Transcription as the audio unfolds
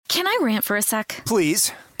Can I rant for a sec?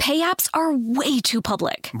 Please. Pay apps are way too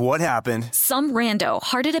public. What happened? Some rando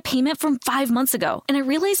hearted a payment from 5 months ago, and I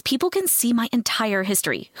realized people can see my entire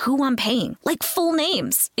history, who I'm paying, like full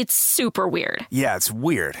names. It's super weird. Yeah, it's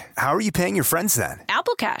weird. How are you paying your friends then?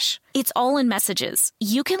 Apple Cash. It's all in messages.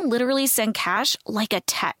 You can literally send cash like a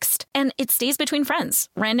text, and it stays between friends.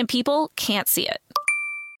 Random people can't see it.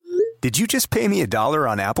 Did you just pay me $1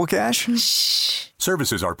 on Apple Cash? Shh.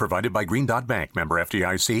 Services are provided by Green Dot Bank. Member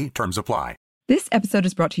FDIC. Terms apply. This episode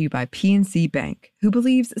is brought to you by PNC Bank, who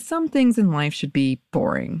believes some things in life should be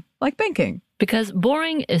boring, like banking. Because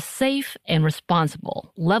boring is safe and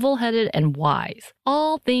responsible, level-headed and wise.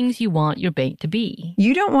 All things you want your bank to be.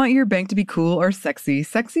 You don't want your bank to be cool or sexy.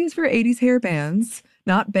 Sexy is for 80s hair bands,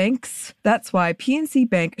 not banks. That's why PNC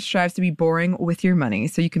Bank strives to be boring with your money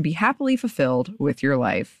so you can be happily fulfilled with your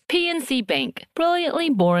life. PNC Bank,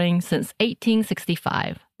 brilliantly boring since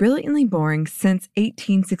 1865. Brilliantly Boring Since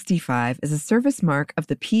 1865 is a service mark of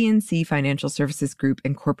the PNC Financial Services Group,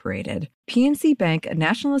 Incorporated. PNC Bank, a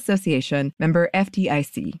National Association, member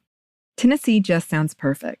FDIC. Tennessee just sounds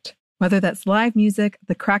perfect. Whether that's live music,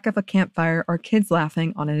 the crack of a campfire, or kids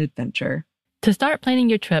laughing on an adventure. To start planning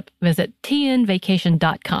your trip, visit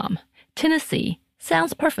tnvacation.com. Tennessee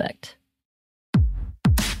sounds perfect.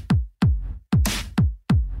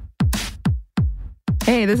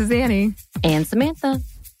 Hey, this is Annie. And Samantha.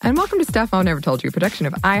 And welcome to Stuff Mom Never Told You, a production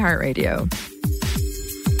of iHeartRadio.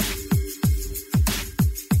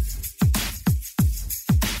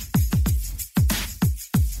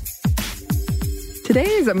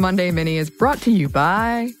 Today's Monday Mini is brought to you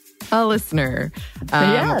by a listener.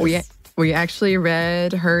 Yes. We actually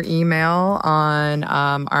read her email on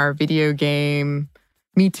our video game,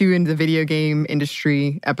 Me Too in the Video Game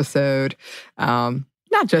Industry episode. Not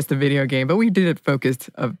just the video game, but we did it focused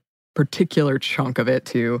a particular chunk of it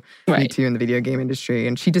to Me Too in the video game industry.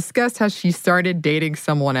 And she discussed how she started dating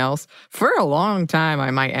someone else for a long time, I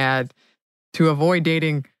might add, to avoid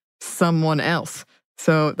dating someone else.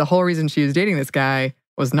 So the whole reason she was dating this guy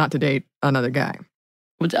was not to date another guy.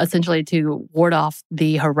 Which essentially to ward off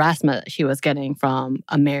the harassment she was getting from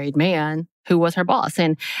a married man who was her boss.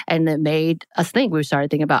 And it made us think. We started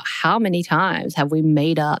thinking about how many times have we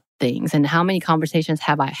made up things and how many conversations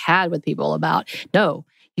have I had with people about, no,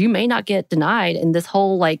 you may not get denied. And this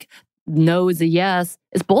whole like, no is a yes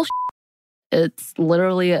is bullshit. It's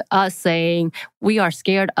literally us saying we are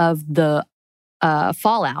scared of the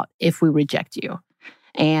fallout if we reject you.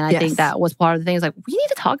 And I think that was part of the things like, we need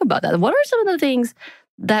to talk about that. What are some of the things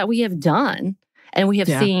that we have done and we have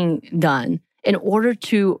seen done in order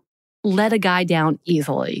to let a guy down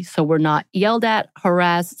easily so we're not yelled at,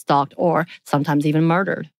 harassed, stalked, or sometimes even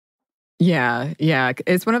murdered? Yeah.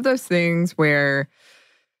 It's one of those things where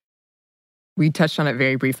we touched on it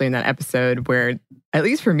very briefly in that episode where, at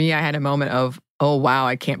least for me, I had a moment of, oh, wow,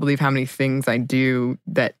 I can't believe how many things I do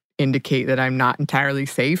that indicate that I'm not entirely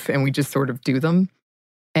safe, and we just sort of do them.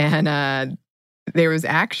 And there was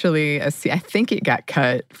actually I think it got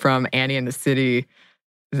cut from Annie in the City,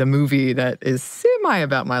 the movie that is semi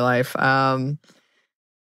about my life,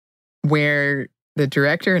 where the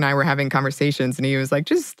director and I were having conversations, and he was like,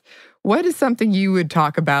 just what is something you would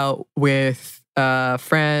talk about with a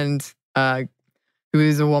friend who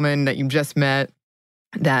is a woman that you just met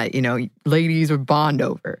that, ladies would bond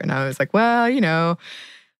over? And I was like, well,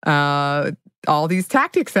 all these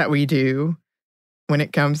tactics that we do when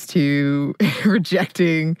it comes to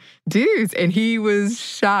rejecting dudes. And he was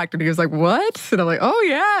shocked. And he was like, what? And I'm like, oh,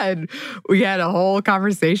 yeah. And we had a whole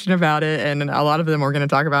conversation about it. And a lot of them we're going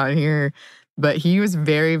to talk about in here. But he was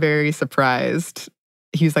very, very surprised.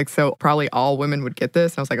 He was like, so probably all women would get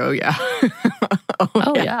this? And I was like, oh, yeah.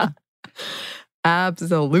 oh yeah.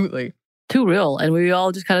 Absolutely. Too real. And we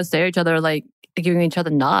all just kind of stare at each other like giving each other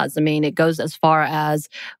nods. I mean, it goes as far as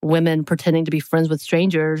women pretending to be friends with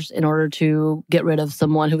strangers in order to get rid of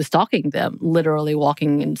someone who was stalking them, literally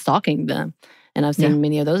walking and stalking them. And I've seen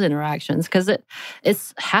many of those interactions because it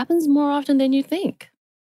happens more often than you think.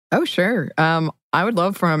 Oh, sure. I would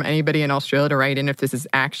love from anybody in Australia to write in if this is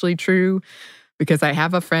actually true, because I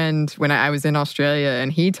have a friend when I was in Australia,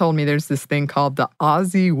 and he told me there's this thing called the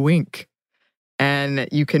Aussie wink. And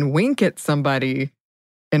you can wink at somebody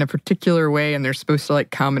in a particular way, and they're supposed to like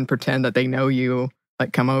come and pretend that they know you,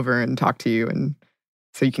 like come over and talk to you, and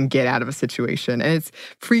so you can get out of a situation. And it's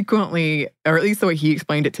frequently, or at least the way he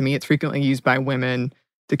explained it to me, it's frequently used by women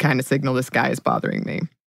to kind of signal this guy is bothering me.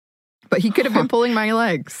 But he could have been pulling my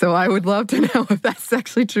leg, so I would love to know if that's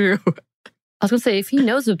actually true. I was going to say, if he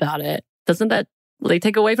knows about it, doesn't that like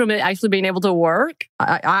take away from it actually being able to work?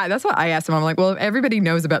 That's what I asked him. I'm like, well, if everybody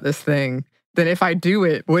knows about this thing, then if I do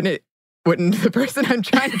it, wouldn't it wouldn't the person I'm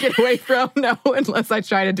trying to get away from know unless I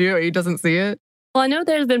try to do it? He doesn't see it. Well, I know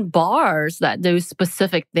there's been bars that do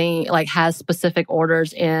specific thing, like has specific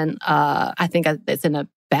orders in, I think it's in a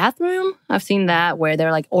bathroom. I've seen that where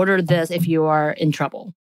they're like, order this if you are in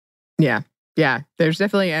trouble. Yeah. Yeah. There's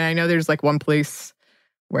definitely, and I know there's like one place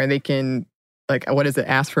where they can, like, what is it?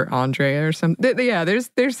 Ask for Andrea or something. Yeah. There's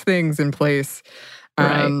things in place.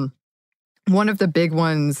 Right. One of the big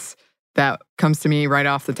ones that comes to me right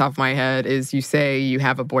off the top of my head is you say you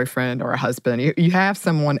have a boyfriend or a husband. You have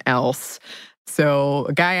someone else. So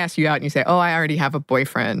a guy asks you out and you say, oh, I already have a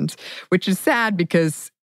boyfriend, which is sad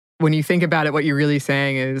because when you think about it, what you're really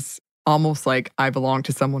saying is almost like I belong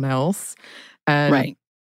to someone else. And Right.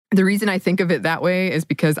 the reason I think of it that way is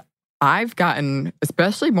because I've gotten,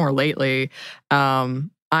 especially more lately,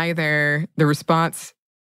 either the response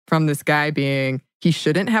from this guy being, he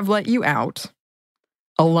shouldn't have let you out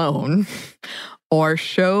alone, or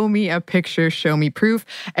show me a picture, show me proof.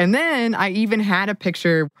 And then I even had a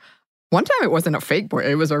picture. One time it wasn't a fake boy,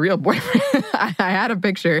 it was a real boyfriend. I had a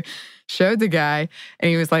picture, showed the guy, and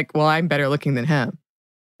he was like, well, I'm better looking than him.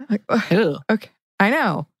 I'm like, Ew. okay, I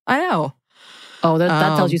know. Oh,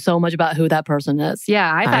 that tells you so much about who that person is.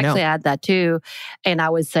 Yeah, I've I know. actually had that too. And I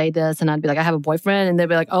would say this, and I'd be like, I have a boyfriend, and they'd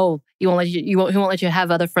be like, oh, he won't let you have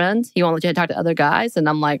other friends. He won't let you talk to other guys. And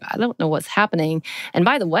I'm like, I don't know what's happening. And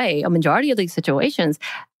by the way, a majority of these situations,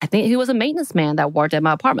 I think he was a maintenance man that worked at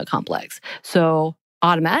my apartment complex. So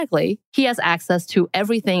automatically, he has access to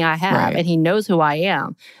everything I have, Right. and he knows who I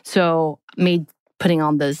am. So me putting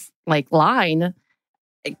on this like line,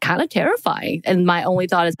 kind of terrifying. And my only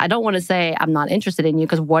thought is, I don't want to say I'm not interested in you,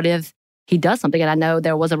 because what if he does something? And I know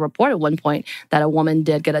there was a report at one point that a woman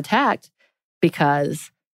did get attacked because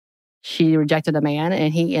she rejected a man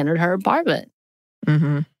and he entered her apartment.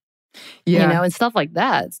 Mm-hmm. Yeah. You know, and stuff like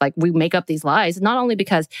that. It's like we make up these lies, not only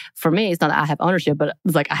because for me, it's not that I have ownership, but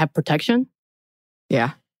it's like I have protection.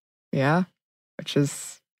 Yeah. Yeah. Which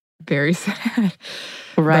is very sad.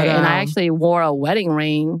 Right. But, And I actually wore a wedding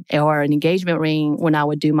ring or an engagement ring when I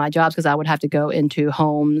would do my jobs, because I would have to go into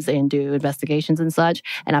homes and do investigations and such.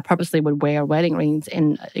 And I purposely would wear wedding rings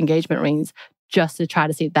and engagement rings just to try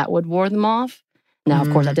to see if that would ward them off. Now,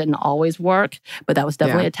 of course, that didn't always work, but that was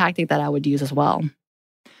definitely a tactic that I would use as well.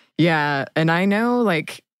 Yeah. And I know,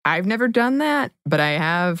 like, I've never done that, but I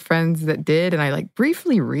have friends that did, and I like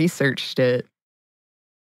briefly researched it.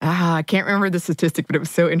 I can't remember the statistic, but it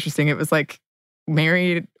was so interesting. It was like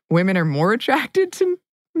married women are more attracted to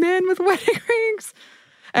men with wedding rings.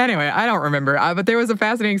 Anyway, I don't remember, but there was a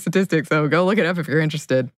fascinating statistic, so go look it up if you're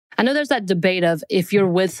interested. I know there's that debate of if you're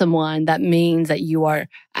with someone, that means that you are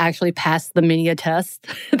actually past the Menia test,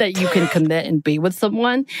 that you can commit and be with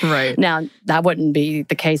someone. Right. Now, that wouldn't be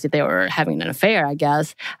the case if they were having an affair, I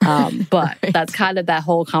guess. But Right. that's kind of that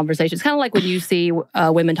whole conversation. It's kind of like when you see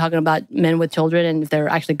women talking about men with children and if they're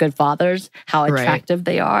actually good fathers, how Right. attractive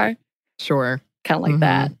they are. Sure. Kind of like Mhm.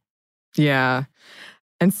 that. Yeah.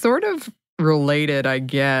 And sort of related, I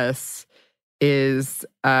guess, is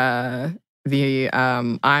the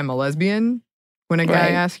I'm a lesbian when a guy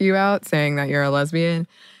Right. asks you out, saying that you're a lesbian,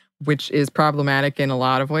 which is problematic in a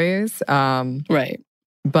lot of ways. Right.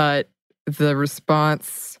 But the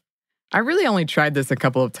response, I really only tried this a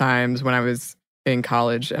couple of times when I was in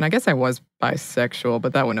college, and I guess I was bisexual,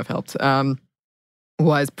 but that wouldn't have helped.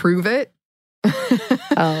 Was prove it.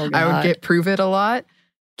 Oh, I would God. get prove it a lot.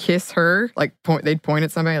 Kiss her, like they'd point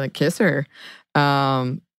at somebody, like kiss her.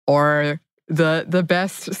 Or the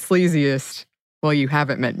best, sleaziest, well, you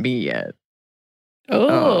haven't met me yet.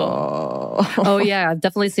 Oh. Oh, yeah. I've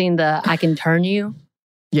definitely seen the I can turn you.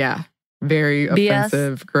 Yeah. Very BS.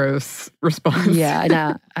 offensive, gross response. Yeah,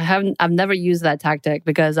 no, I've never used that tactic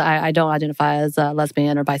because I don't identify as a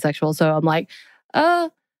lesbian or bisexual. So I'm like,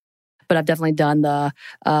 but I've definitely done the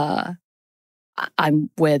I'm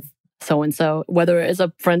with so and so, whether it's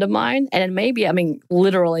a friend of mine, and maybe, I mean,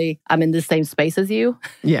 literally, I'm in the same space as you,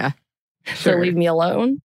 Yeah. so leave me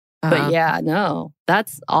alone. Uh-huh. But yeah, no,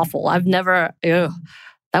 that's awful. I've never.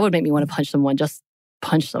 That would make me want to punch someone. Just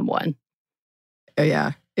punch someone.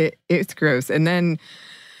 Yeah. It's gross. And then,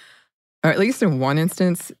 or at least in one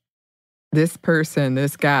instance, this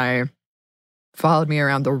guy followed me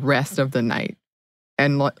around the rest of the night.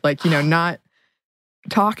 And like, not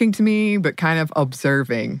talking to me, but kind of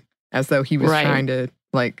observing as though he was Right. trying to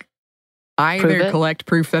like Prove either it? collect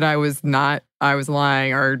proof that I was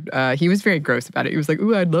lying, or he was very gross about it. He was like,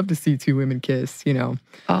 ooh, I'd love to see two women kiss,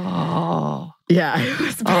 Oh. Yeah, it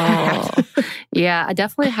was bad. Yeah, I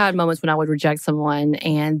definitely had moments when I would reject someone,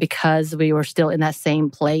 and because we were still in that same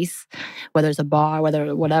place, whether it's a bar,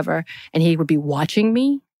 whether whatever, and he would be watching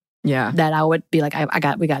me, Yeah. that I would be like,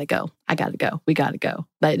 we got to go. I got to go. We got to go.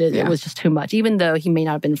 But it was just too much. Even though he may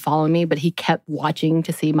not have been following me, but he kept watching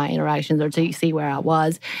to see my interactions or to see where I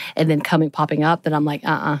was, and then popping up, that I'm like,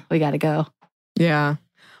 we got to go. Yeah.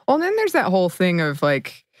 Well, then there's that whole thing of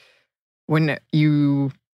like when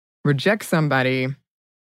you reject somebody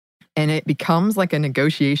and it becomes like a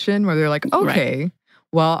negotiation where they're like, okay,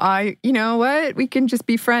 well, you know what? We can just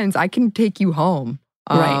be friends. I can take you home.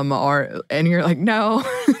 And you're like, no,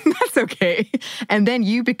 that's okay. And then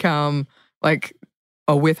you become like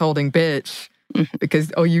a withholding bitch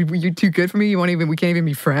because, you're too good for me. We can't even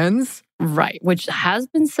be friends. Right. Which has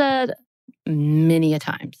been said many a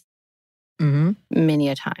times. Many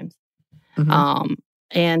a times.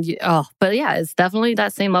 But yeah, it's definitely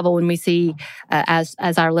that same level when we see, as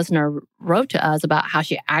our listener wrote to us about how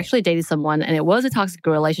she actually dated someone and it was a toxic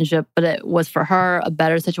relationship, but it was for her a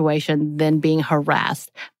better situation than being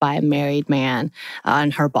harassed by a married man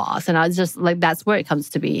and her boss. And I was just like, that's where it comes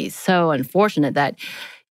to be so unfortunate that,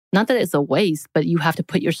 not that it's a waste, but you have to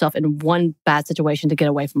put yourself in one bad situation to get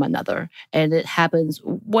away from another. And it happens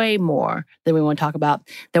way more than we want to talk about.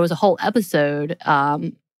 There was a whole episode,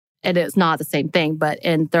 and it's not the same thing, but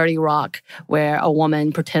in 30 Rock, where a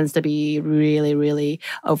woman pretends to be really, really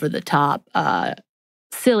over the top,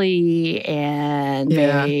 silly and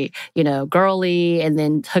very, girly, and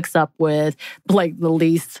then hooks up with like the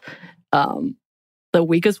least, the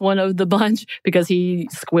weakest one of the bunch because he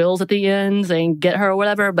squeals at the ends and get her or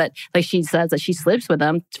whatever. But like she says that she sleeps with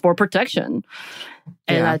him for protection.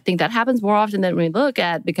 And I think that happens more often than we look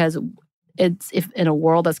at, because if in a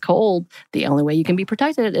world that's cold, the only way you can be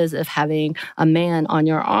protected is if having a man on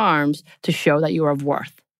your arms to show that you are of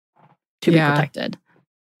worth to be protected.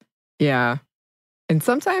 Yeah. And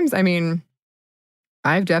sometimes,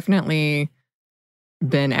 I've definitely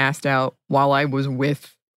been asked out while I was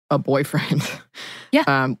with a boyfriend.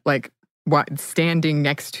 Yeah. Standing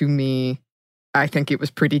next to me, I think it was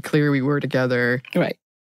pretty clear we were together. Right.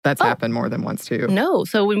 That's happened more than once too. No.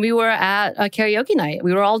 So when we were at a karaoke night,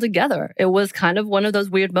 we were all together. It was kind of one of those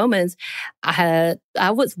weird moments. I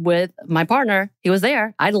was with my partner. He was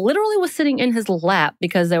there. I literally was sitting in his lap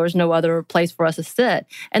because there was no other place for us to sit.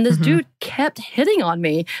 And this dude kept hitting on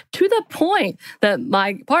me to the point that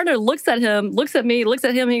my partner looks at him, looks at me, looks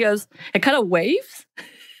at him. He goes, it kind of waves.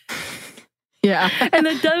 Yeah. And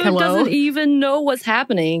then doesn't even know what's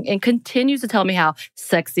happening and continues to tell me how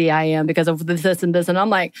sexy I am because of this and this. And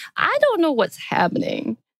I'm like, I don't know what's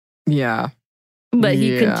happening. Yeah. But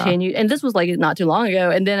he continued. And this was like not too long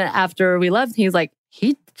ago. And then after we left, he was like,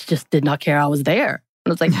 he just did not care I was there.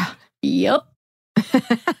 And I was like, yep.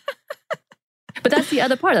 But that's the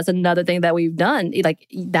other part. That's another thing that we've done. Like,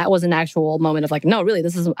 that was an actual moment of like, no, really,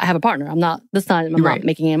 I have a partner. I'm not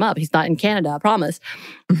making him up. He's not in Canada, I promise.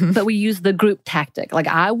 But we use the group tactic. Like,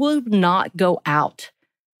 I will not go out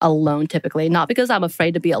alone typically, not because I'm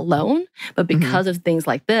afraid to be alone, but because of things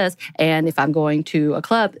like this. And if I'm going to a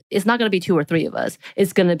club, it's not going to be 2 or 3 of us.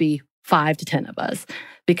 It's going to be 5 to 10 of us.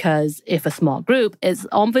 Because if a small group, it's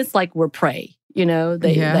almost like we're prey.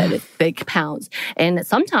 They pounce. And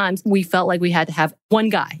sometimes we felt like we had to have one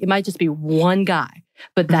guy. It might just be one guy,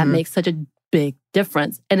 but that makes such a big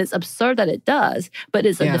difference. And it's absurd that it does, but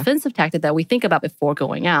it's a defensive tactic that we think about before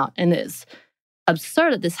going out. And it's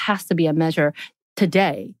absurd that this has to be a measure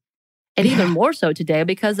today. And even more so today,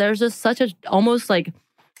 because there's just such a almost like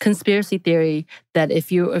conspiracy theory that if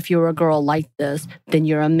you're a girl like this, then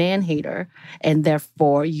you're a man-hater. And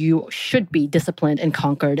therefore you should be disciplined and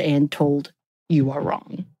conquered and told you are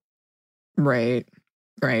wrong. Right.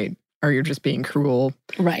 Or you're just being cruel.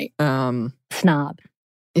 Right. Snob.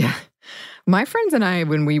 Yeah. My friends and I,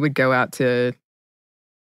 when we would go out to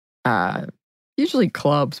usually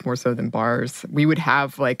clubs more so than bars, we would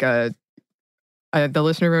have like the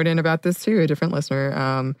listener wrote in about this too, a different listener,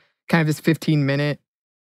 kind of this 15-minute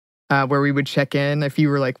where we would check in if you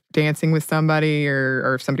were like dancing with somebody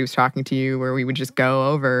or if somebody was talking to you, where we would just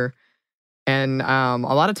go over. And a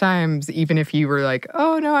lot of times, even if you were like,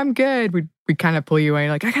 oh, no, I'm good, we'd kind of pull you away,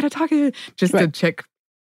 like, I got to talk to you, just to check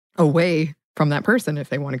away from that person. If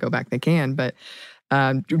they want to go back, they can. But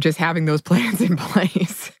just having those plans in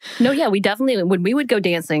place. No, yeah, we definitely, when we would go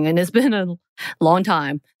dancing, and it's been a long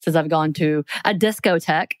time since I've gone to a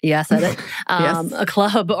discotheque, I said it, a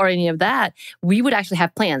club or any of that, we would actually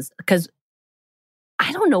have plans. Because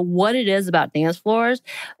I don't know what it is about dance floors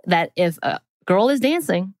that if a girl is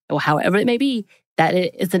dancing, or however it may be, that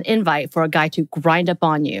it's an invite for a guy to grind up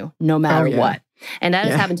on you no matter what. And that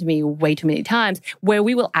has happened to me way too many times, where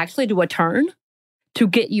we will actually do a turn to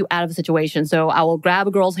get you out of a situation. So I will grab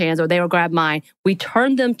a girl's hands or they will grab mine. We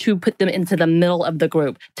turn them to put them into the middle of the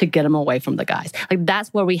group to get them away from the guys. Like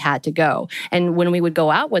that's where we had to go. And when we would go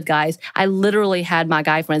out with guys, I literally had my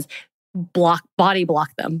guy friends body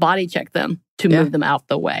check them to move them out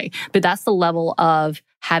the way. But that's the level of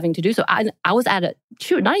having to do so. I was at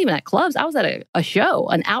not even at clubs. I was at a show,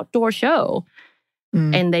 an outdoor show.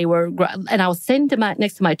 And I was sitting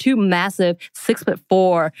next to my two massive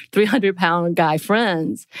 6'4", 300-pound guy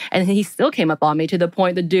friends. And he still came up on me to the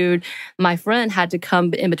point the dude, my friend, had to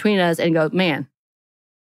come in between us and go, man,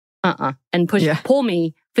 and pull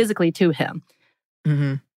me physically to him.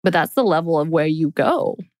 But that's the level of where you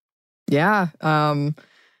go. Yeah. I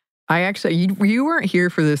actually, you weren't here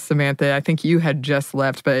for this, Samantha. I think you had just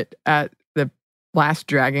left, but at the last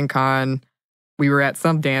Dragon Con, we were at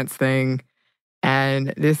some dance thing.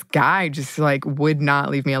 And this guy just like would not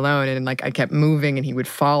leave me alone. And like I kept moving and he would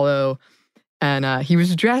follow. And he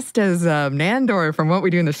was dressed as Nandor from What We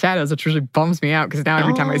Do in the Shadows, which really bums me out because now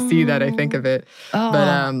every time I see that, I think of it.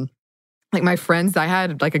 But like my friends, I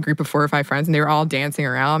had like a group of 4 or 5 friends and they were all dancing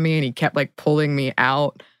around me and he kept like pulling me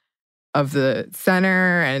out of the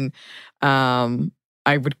center. And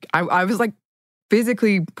I was like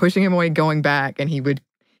physically pushing him away, going back, and he would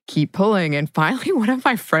keep pulling. And finally one of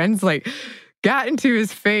my friends like got into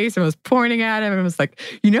his face and was pointing at him and was like,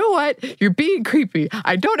 you know what? You're being creepy.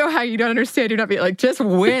 I don't know how you don't understand. You're not being like, just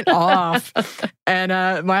went off. And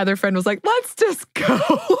my other friend was like, let's just go.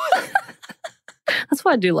 That's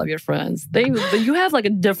why I do love your friends. You have like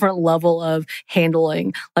a different level of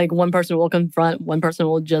handling. Like one person will confront, one person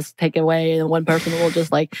will just take away, and one person will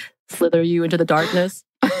just like slither you into the darkness.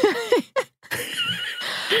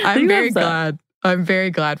 I'm very glad. I'm very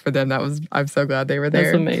glad for them. I'm so glad they were there.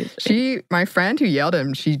 That's amazing. My friend who yelled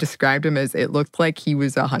him, she described him as, it looked like he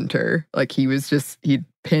was a hunter. Like he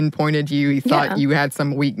pinpointed you. He thought you had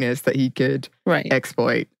some weakness that he could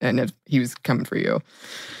exploit, and he was coming for you.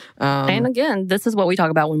 And again, this is what we talk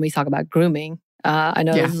about when we talk about grooming. I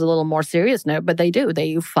know this is a little more serious note, but they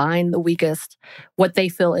find the weakest, what they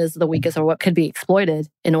feel is the weakest or what could be exploited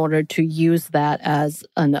in order to use that as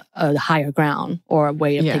a higher ground or a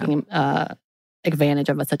way of taking advantage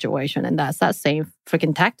of a situation. And that's that same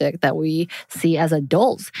freaking tactic that we see as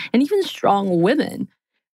adults and even strong women.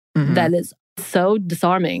 That is so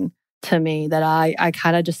disarming to me that I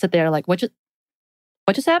kind of just sit there like, what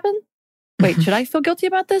just happened? Wait, should I feel guilty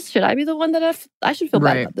about this? Should I be the one that I should feel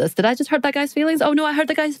bad about this? Did I just hurt that guy's feelings? Oh no, I hurt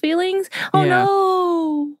the guy's feelings? Oh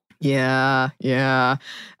no. Yeah.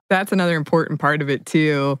 That's another important part of it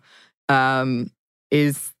too.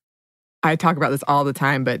 Is I talk about this all the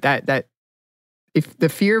time, but that if the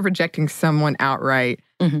fear of rejecting someone outright,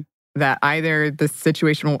 that either the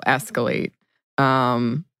situation will escalate,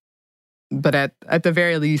 but at the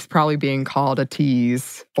very least, probably being called a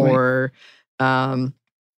tease or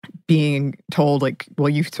being told like, well,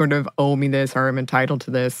 you sort of owe me this or I'm entitled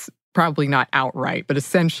to this. Probably not outright, but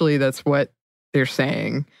essentially that's what they're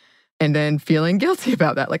saying. And then feeling guilty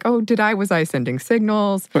about that. Like, oh, was I sending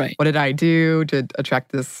signals? What did I do to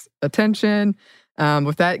attract this attention?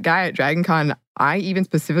 With that guy at Dragon Con, I even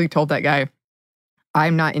specifically told that guy,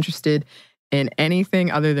 I'm not interested in anything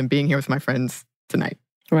other than being here with my friends tonight.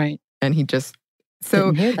 And he just...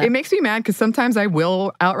 So it makes me mad because sometimes I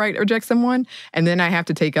will outright reject someone and then I have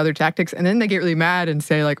to take other tactics and then they get really mad and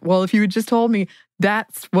say like, well, if you had just told me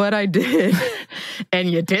that's what I did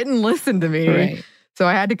and you didn't listen to me. So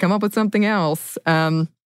I had to come up with something else. I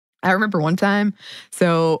remember one time,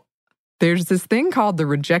 so there's this thing called the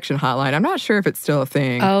rejection hotline. I'm not sure if it's still a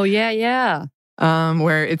thing. Oh, yeah.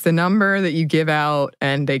 Where it's a number that you give out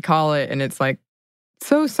and they call it and it's like,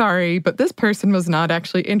 so sorry, but this person was not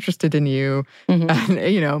actually interested in you. And,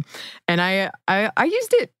 and I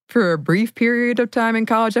used it for a brief period of time in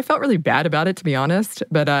college. I felt really bad about it, to be honest.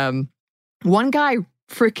 But one guy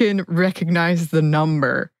freaking recognized the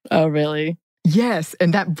number. Oh, really? Yes.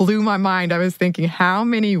 And that blew my mind. I was thinking, how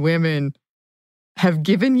many women have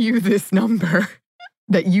given you this number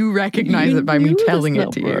that you recognize it by me telling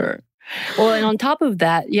it to you? Well, and on top of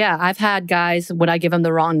that, I've had guys, when I give them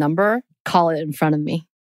the wrong number, call it in front of me.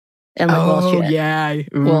 And like,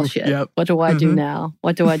 bullshit. Bullshit. Yep. What do I do now?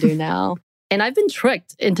 What do I do now? And I've been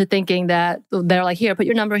tricked into thinking that they're like, here, put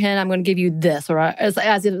your number in. I'm going to give you this. Or as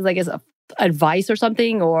if like as advice or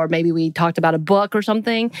something. Or maybe we talked about a book or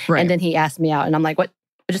something. And then he asked me out. And I'm like, what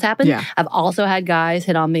just happened? I've also had guys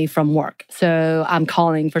hit on me from work. So I'm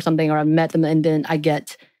calling for something or I've met them and then I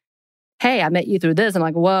get, hey, I met you through this. I'm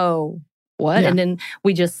like, whoa, what? And then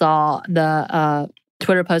we just saw the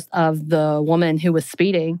Twitter post of the woman who was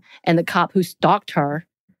speeding and the cop who stalked her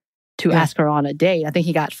to ask her on a date. I think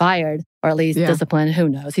he got fired. or at least discipline. Who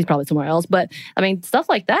knows? He's probably somewhere else. But I mean, stuff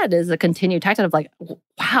like that is a continued tactic of like,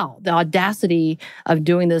 wow, the audacity of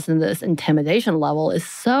doing this in this intimidation level is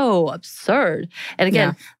so absurd. And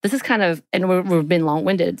again, this is kind of, and we've been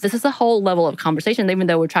long-winded, this is a whole level of conversation, even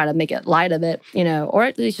though we're trying to make it light of it, you know, or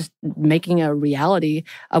at least just making a reality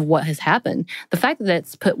of what has happened. The fact that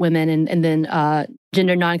it's put women and then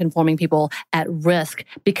gender non-conforming people at risk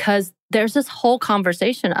because there's this whole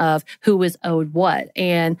conversation of who is owed what.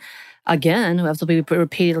 And again, as we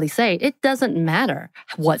repeatedly say, it doesn't matter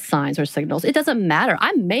what signs or signals. It doesn't matter.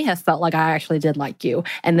 I may have felt like I actually did like you.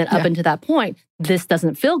 And then up until that point, this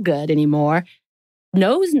doesn't feel good anymore.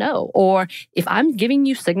 No is no. Or if I'm giving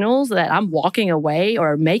you signals that I'm walking away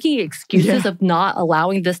or making excuses of not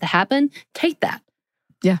allowing this to happen, take that.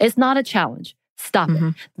 Yeah. It's not a challenge. Stop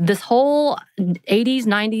it. This whole 80s,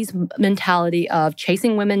 90s mentality of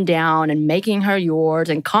chasing women down and making her yours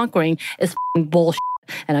and conquering is bullshit.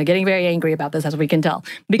 And I'm getting very angry about this, as we can tell,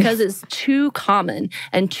 because it's too common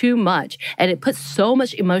and too much. And it puts so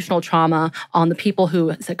much emotional trauma on the people who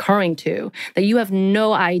it's occurring to that you have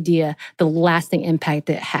no idea the lasting impact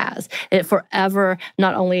it has. It forever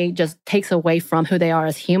not only just takes away from who they are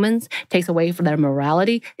as humans, takes away from their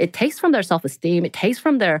morality, it takes from their self-esteem, it takes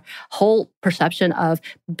from their whole perception of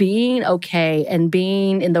being okay and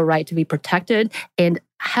being in the right to be protected and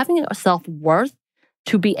having a self-worth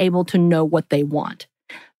to be able to know what they want.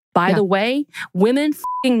 By the way, women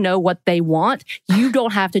know what they want. You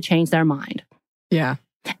don't have to change their mind. Yeah.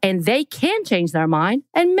 And they can change their mind.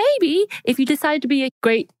 And maybe if you decide to be a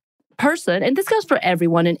great person, and this goes for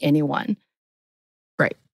everyone and anyone.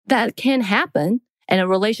 Right. That can happen and a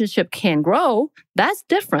relationship can grow. That's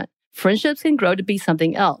different. Friendships can grow to be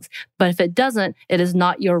something else. But if it doesn't, it is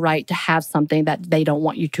not your right to have something that they don't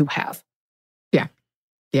want you to have. Yeah.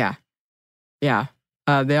 Yeah. Yeah.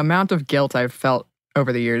 The amount of guilt I've felt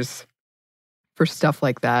over the years for stuff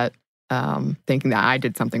like that, thinking that I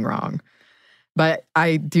did something wrong. But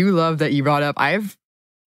I do love that you brought up, a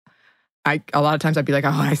lot of times I'd be like, oh,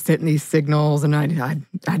 I sent these signals and I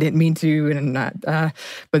didn't mean to. And not,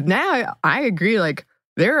 but now I agree, like,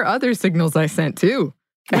 there are other signals I sent too.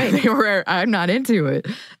 Right. Where I'm not into it.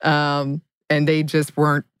 And they just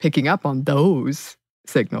weren't picking up on those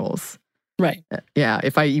signals. Right. Yeah,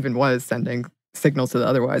 if I even was sending signals to the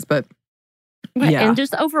otherwise, but right. And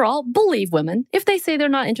just overall, believe women. If they say they're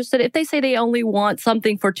not interested, if they say they only want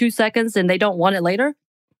something for 2 seconds and they don't want it later,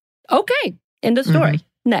 okay, end of story.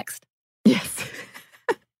 Next. Yes.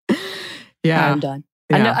 Yeah. I'm done.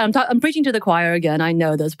 Yeah. I know, I'm preaching to the choir again. I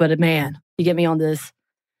know this, but man, you get me on this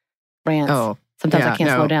rant. Oh, sometimes I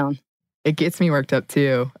can't slow down. It gets me worked up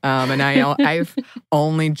too. And I've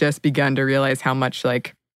only just begun to realize how much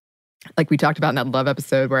like we talked about in that love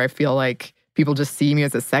episode where I feel like people just see me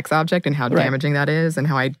as a sex object and how damaging that is and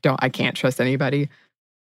how I can't trust anybody.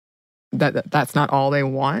 That's not all they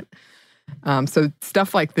want. So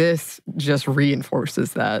stuff like this just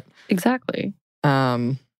reinforces that. Exactly.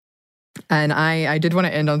 And I did want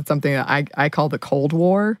to end on something that I call the Cold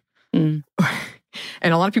War. And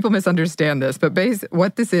a lot of people misunderstand this, but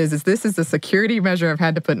what this is a security measure I've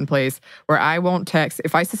had to put in place where I won't text.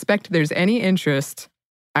 If I suspect there's any interest,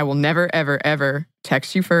 I will never, ever, ever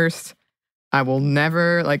text you first. I will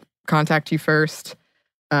never contact you first.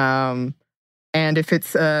 And if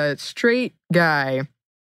it's a straight guy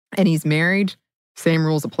and he's married, same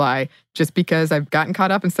rules apply. Just because I've gotten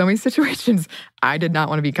caught up in so many situations I did not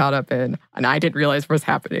want to be caught up in, and I didn't realize what was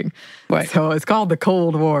happening. Right. So it's called the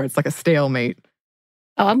Cold War. It's like a stalemate.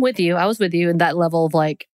 Oh, I'm with you. I was with you in that level of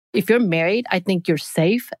if you're married, I think you're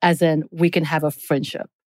safe, as in we can have a friendship.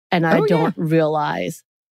 And I don't realize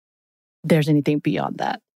there's anything beyond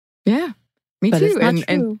that. Yeah. Me but too. It's not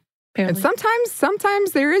true, and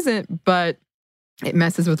sometimes there isn't, but it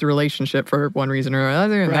messes with the relationship for one reason or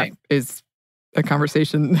another. And that is a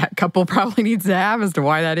conversation that couple probably needs to have as to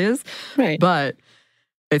why that is. Right. But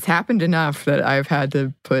it's happened enough that I've had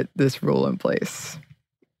to put this rule in place.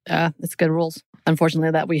 It's good rules. Unfortunately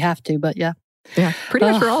that we have to, but yeah. Yeah, pretty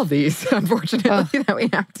much for all of these, unfortunately, that we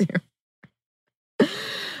have to.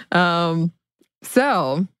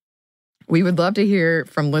 So we would love to hear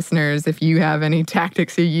from listeners if you have any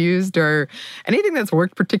tactics you used or anything that's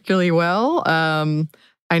worked particularly well.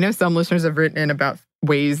 I know some listeners have written in about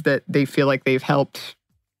ways that they feel like they've helped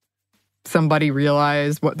somebody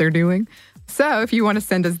realize what they're doing. So if you want to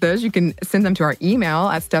send us those, you can send them to our email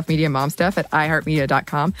at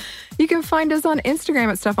stuffmediamomstuff@iheartmedia.com. You can find us on Instagram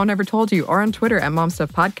at Stuff I'll Never Told You or on Twitter at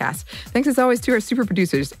MomStuffPodcast. Thanks as always to our super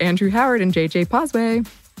producers, Andrew Howard and JJ Posway.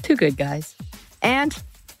 Too good, guys. And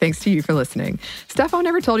Thanks to you for listening. Stuff I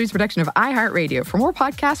Never Told You is a production of iHeartRadio. For more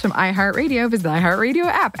podcasts from iHeartRadio, visit the iHeartRadio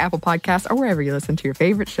app, Apple Podcasts, or wherever you listen to your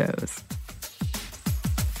favorite shows.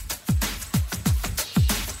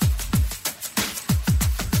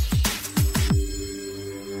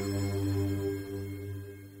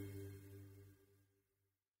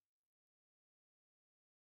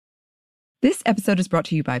 This episode is brought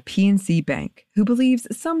to you by PNC Bank, who believes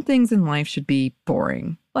some things in life should be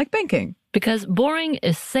boring, like banking. Because boring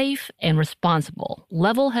is safe and responsible,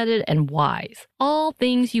 level-headed and wise. All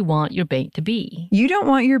things you want your bank to be. You don't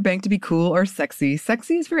want your bank to be cool or sexy.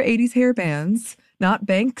 Sexy is for 80s hair bands, not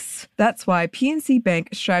banks. That's why PNC Bank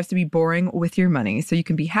strives to be boring with your money so you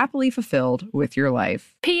can be happily fulfilled with your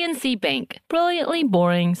life. PNC Bank, brilliantly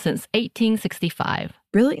boring since 1865.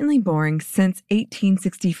 Brilliantly Boring Since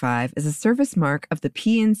 1865 is a service mark of the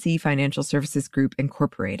PNC Financial Services Group,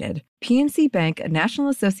 Incorporated. PNC Bank, a National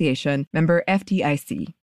Association, member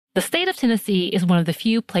FDIC. The state of Tennessee is one of the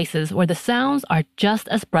few places where the sounds are just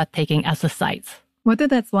as breathtaking as the sights. Whether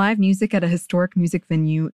that's live music at a historic music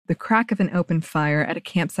venue, the crack of an open fire at a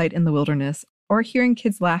campsite in the wilderness, or hearing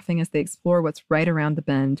kids laughing as they explore what's right around the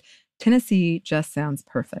bend, Tennessee just sounds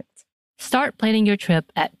perfect. Start planning your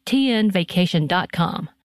trip at tnvacation.com.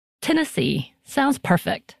 Tennessee sounds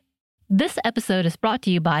perfect. This episode is brought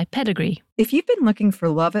to you by Pedigree. If you've been looking for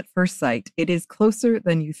love at first sight, it is closer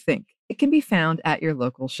than you think. It can be found at your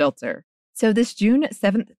local shelter. So this June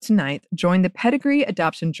 7th to 9th, join the Pedigree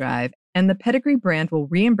Adoption Drive, and the Pedigree brand will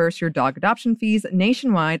reimburse your dog adoption fees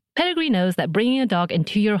nationwide. Pedigree knows that bringing a dog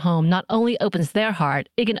into your home not only opens their heart,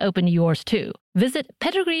 it can open yours too. Visit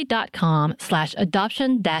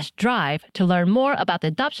pedigree.com/adoption-drive to learn more about the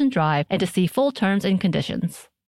adoption drive and to see full terms and conditions.